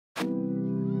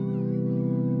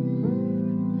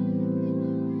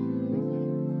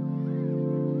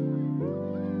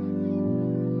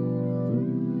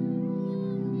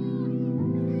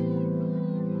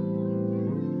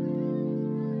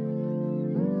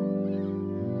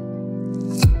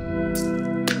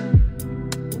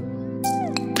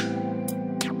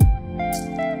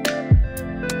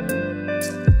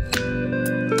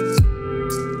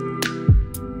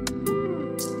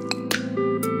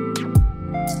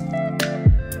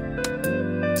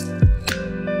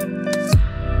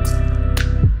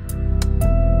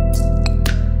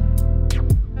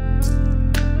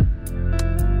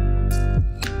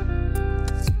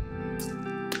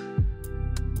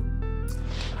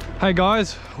Hey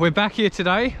guys, we're back here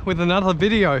today with another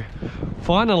video,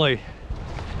 finally.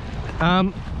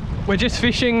 We're just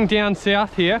fishing down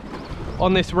south here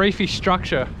on this reefy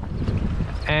structure,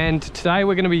 and today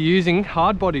we're going to be using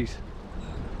hard bodies.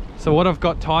 So what I've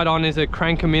got tied on is a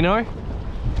Cranka Minnow,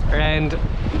 and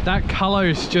that colour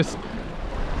is just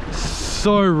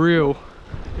so real.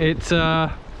 It's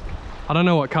I don't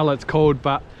know what colour it's called,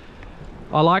 but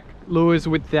I like lures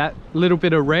with that little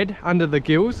bit of red under the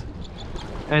gills,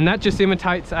 and that just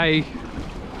imitates a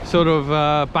sort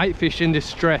of bait fish in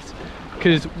distress,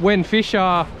 because when fish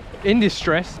are in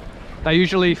distress they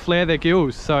usually flare their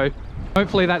gills. So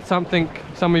hopefully that's something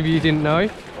some of you didn't know,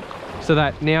 so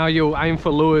that now you'll aim for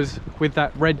lures with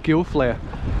that red gill flare.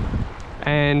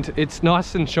 And it's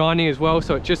nice and shiny as well,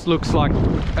 so it just looks like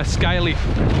a scaly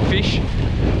fish.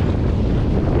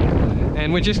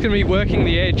 And we're just going to be working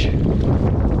the edge,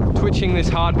 twitching this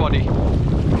hard body.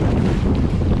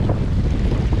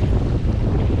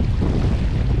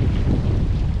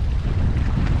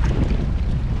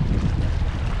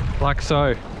 Like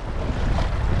so.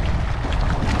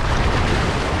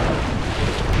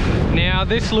 Now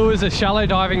this lure is a shallow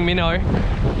diving minnow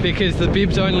because the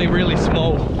bib's only really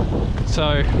small,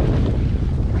 so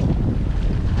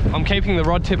I'm keeping the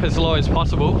rod tip as low as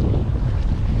possible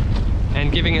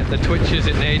and giving it the twitches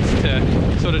it needs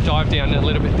to sort of dive down a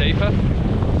little bit deeper.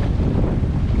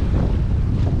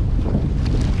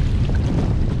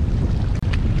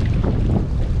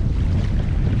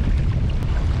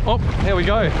 Oh, there we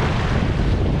go.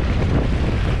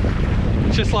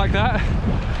 Just like that.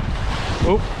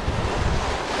 Oh,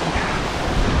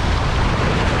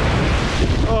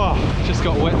 just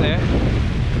got wet there.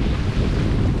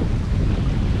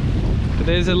 But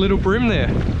there's a little brim there.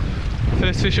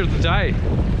 First fish of the day.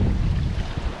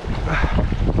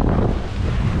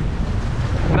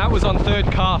 And that was on third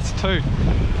cast too.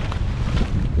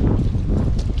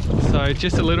 So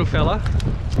just a little fella,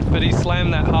 but he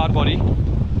slammed that hard body.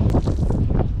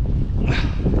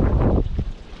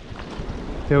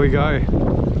 There we go.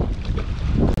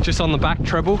 Just on the back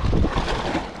treble.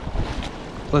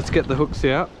 Let's get the hooks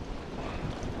out.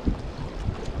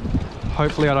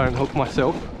 Hopefully I don't hook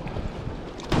myself.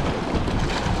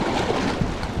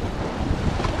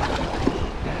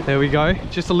 There we go,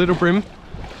 just a little brim.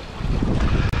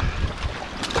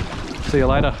 See you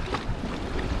later.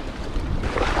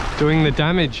 Doing the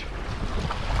damage.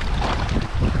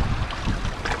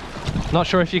 Not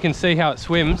sure if you can see how it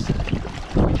swims,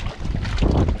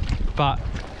 but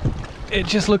it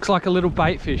just looks like a little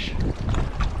bait fish.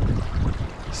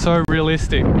 So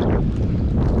realistic.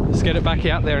 Let's get it back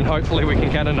out there and hopefully we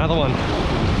can get another one.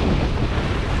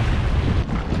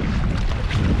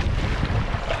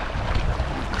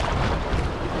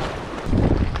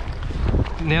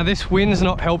 Now this wind's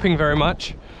not helping very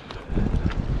much.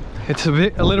 It's a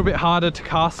little bit harder to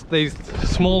cast these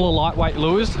smaller lightweight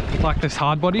lures like this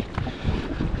hard body,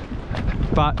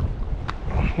 but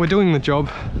we're doing the job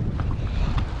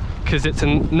because it's a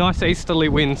nice easterly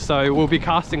wind, so we'll be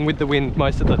casting with the wind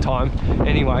most of the time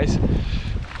anyways.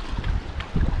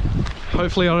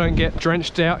 Hopefully I don't get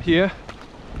drenched out here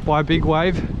by a big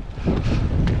wave.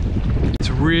 It's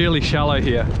really shallow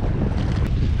here.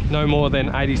 No more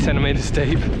than 80 centimeters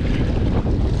deep.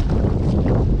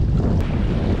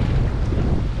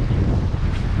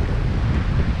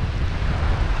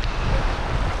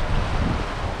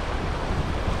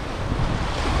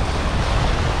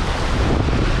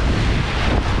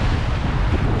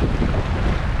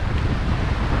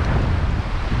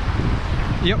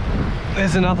 Yep,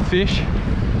 there's another fish.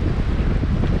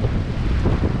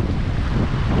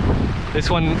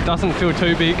 This one doesn't feel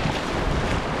too big,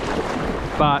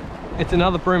 but it's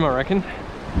another brim, I reckon.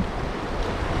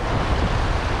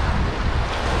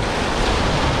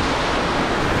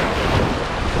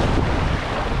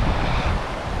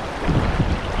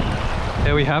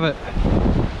 There we have it.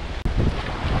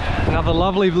 Another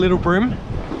lovely little brim.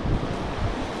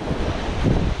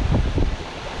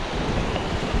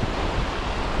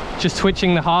 Just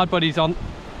twitching the hard bodies on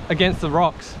against the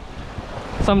rocks.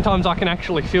 Sometimes I can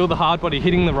actually feel the hard body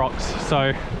hitting the rocks,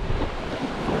 so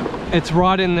it's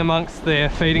right in amongst their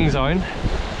feeding zone.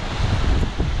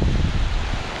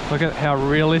 Look at how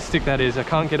realistic that is. I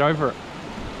can't get over it.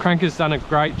 Cranka's done a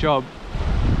great job.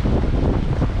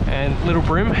 And little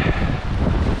brim.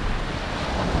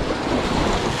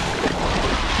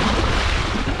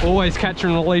 Always catch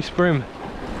and release brim.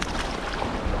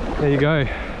 There you go.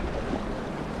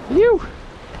 Phew.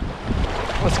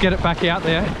 Let's get it back out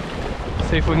there.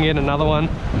 See if we can get another one.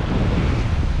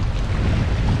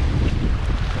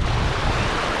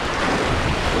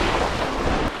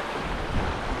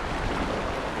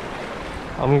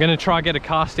 I'm gonna try get a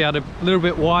cast out a little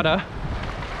bit wider.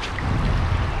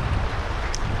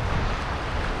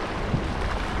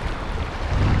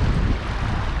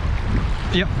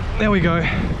 Yep, there we go.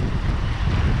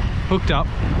 Hooked up.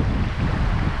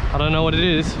 I don't know what it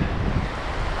is.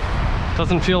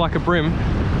 Doesn't feel like a brim.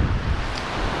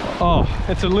 Oh,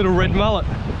 it's a little red mullet.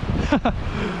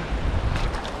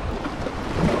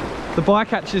 The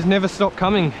bycatchers never stop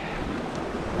coming.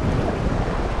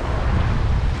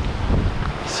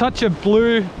 Such a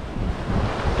blue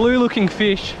looking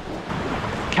fish.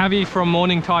 Cavi from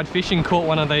Morning Tide Fishing caught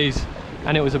one of these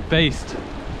and it was a beast.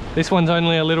 This one's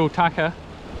only a little tacker,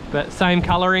 but same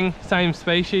colouring, same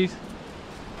species.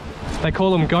 They call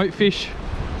them goatfish,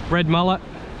 red mullet.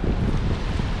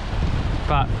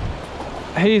 But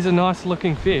he's a nice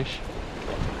looking fish.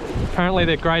 Apparently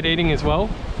they're great eating as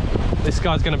well. This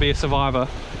guy's going to be a survivor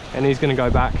and he's going to go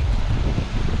back.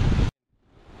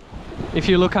 If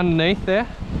you look underneath there,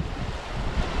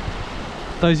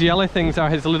 those yellow things are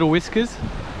his little whiskers.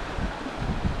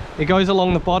 He goes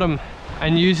along the bottom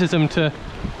and uses them to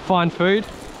find food.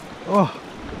 Oh,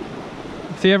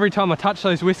 see, every time I touch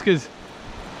those whiskers,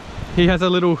 he has a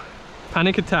little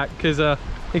panic attack because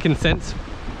he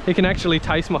can actually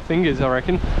taste my fingers, I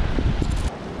reckon.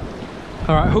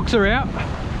 All right, hooks are out.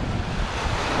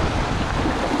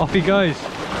 Off he goes.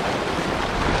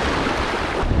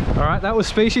 All right, that was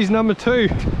species number 2.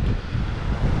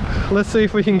 Let's see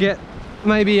if we can get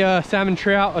maybe a salmon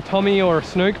trout, a tommy or a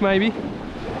snook maybe.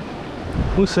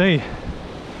 We'll see.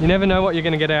 You never know what you're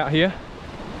going to get out here.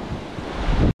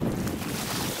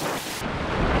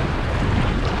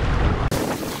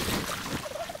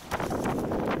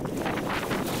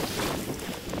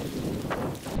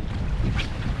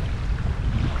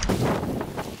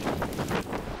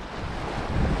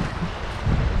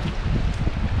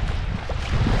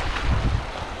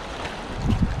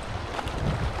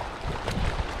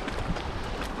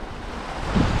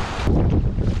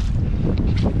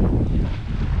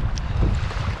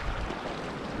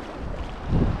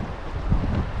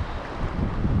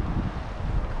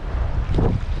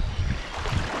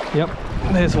 Yep,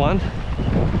 there's one.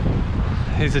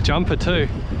 He's a jumper too.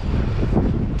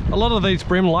 A lot of these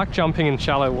brim like jumping in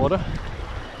shallow water.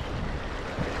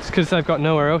 It's because they've got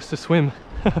nowhere else to swim.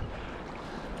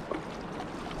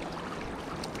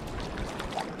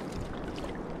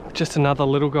 Just another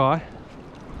little guy.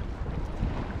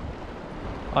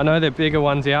 I know there are bigger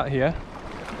ones out here,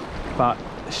 but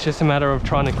it's just a matter of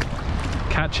trying to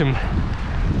catch them.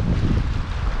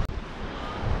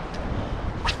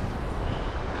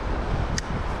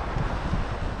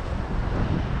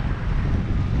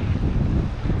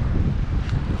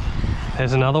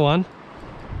 There's another one.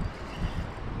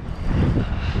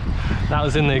 That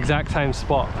was in the exact same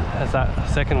spot as that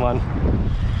second one.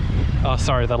 Oh,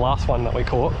 sorry, the last one that we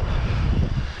caught.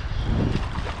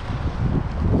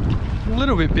 A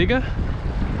little bit bigger,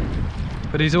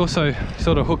 but he's also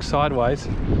sort of hooked sideways.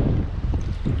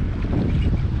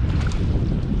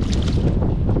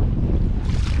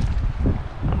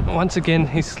 Once again,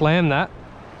 he slammed that,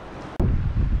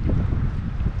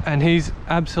 and he's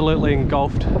absolutely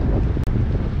engulfed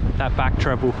that back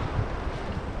treble.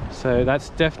 So that's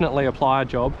definitely a plier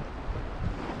job.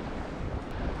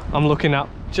 I'm looking up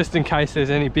just in case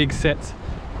there's any big sets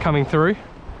coming through,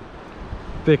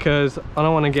 because I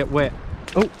don't want to get wet.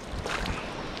 Oh,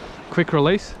 quick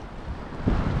release.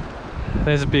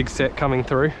 There's a big set coming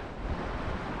through.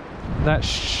 That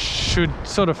should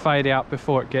sort of fade out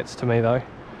before it gets to me though.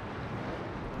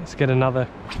 Let's get another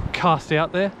cast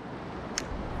out there.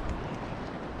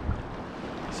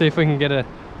 See if we can get a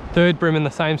third brim in the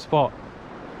same spot.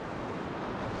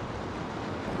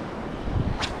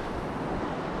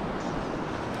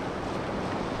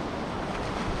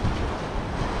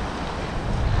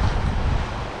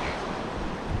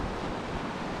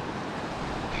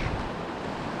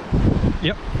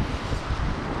 Yep.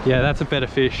 Yeah, that's a better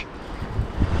fish.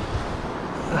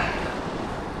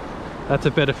 That's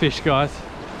a better fish, guys.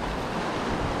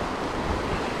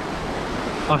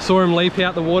 I saw him leap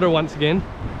out the water once again.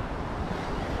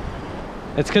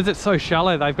 It's because it's so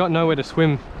shallow, they've got nowhere to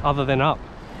swim other than up.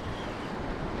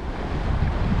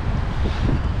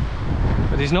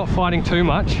 But he's not fighting too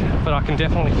much, but I can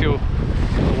definitely feel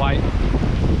the weight.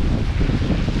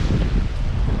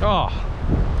 Oh,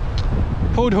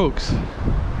 pulled hooks.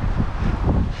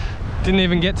 Didn't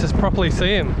even get to properly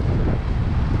see him.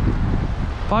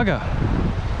 Bugger.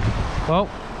 Well,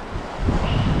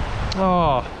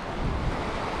 oh,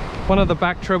 one of the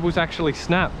back trebles actually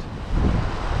snapped.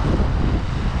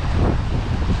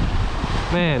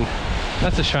 Man,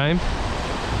 that's a shame.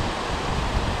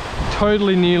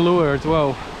 Totally new lure as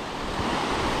well.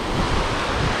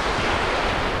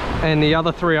 and the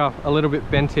other 3 are a little bit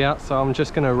bent out, so I'm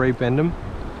just going to rebend them.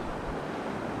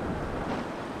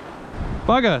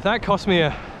 Bugger, that cost me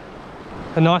a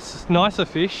nicer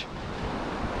fish.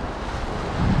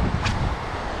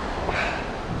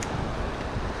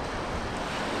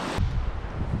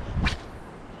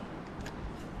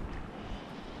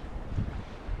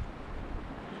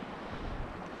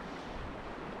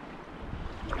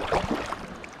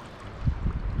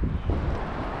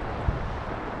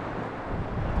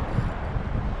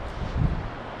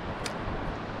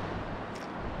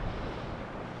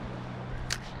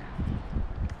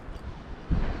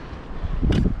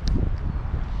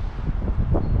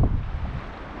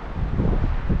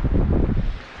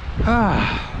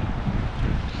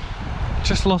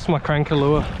 Just lost my cranker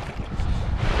lure.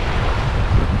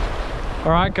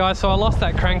 Alright guys, so I lost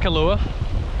that cranker lure,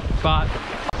 but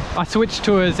I switched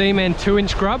to a Z-Man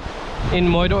 2-inch grub in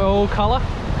motor oil colour.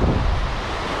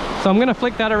 So I'm going to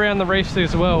flick that around the reefs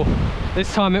as well.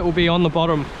 This time it will be on the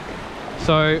bottom.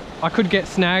 So I could get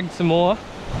snagged some more,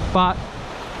 but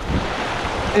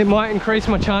it might increase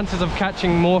my chances of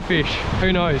catching more fish.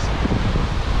 Who knows?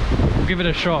 We'll give it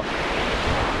a shot.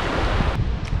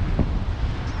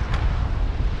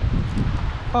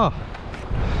 Oh,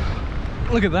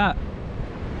 look at that.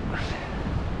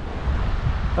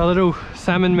 A little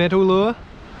salmon metal lure.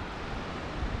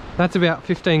 That's about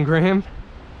 15 gram.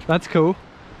 That's cool.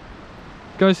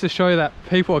 Goes to show that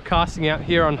people are casting out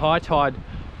here on high tide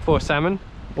for salmon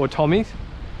or tommies.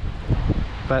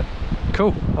 But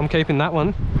cool, I'm keeping that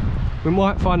one. We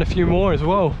might find a few more as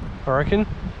well, I reckon,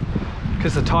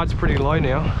 because the tide's pretty low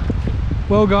now.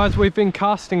 Well guys, we've been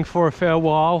casting for a fair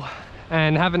while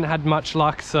and haven't had much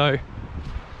luck, so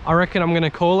I reckon I'm going to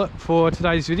call it for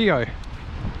today's video.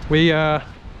 We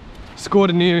scored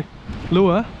a new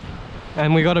lure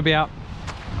and we got about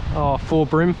 4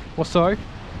 brim or so.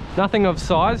 Nothing of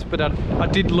size, but I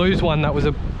did lose one that was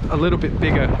a little bit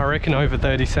bigger, I reckon over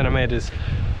 30 centimeters.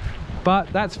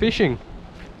 But that's fishing.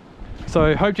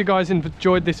 So hope you guys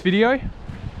enjoyed this video.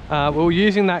 We were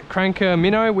using that Cranka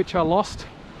Minnow, which I lost,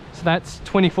 so that's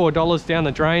 $24 down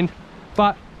the drain.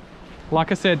 But like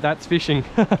I said, that's fishing.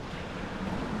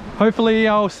 Hopefully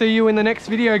I'll see you in the next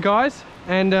video guys,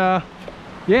 and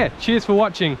yeah, cheers for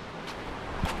watching.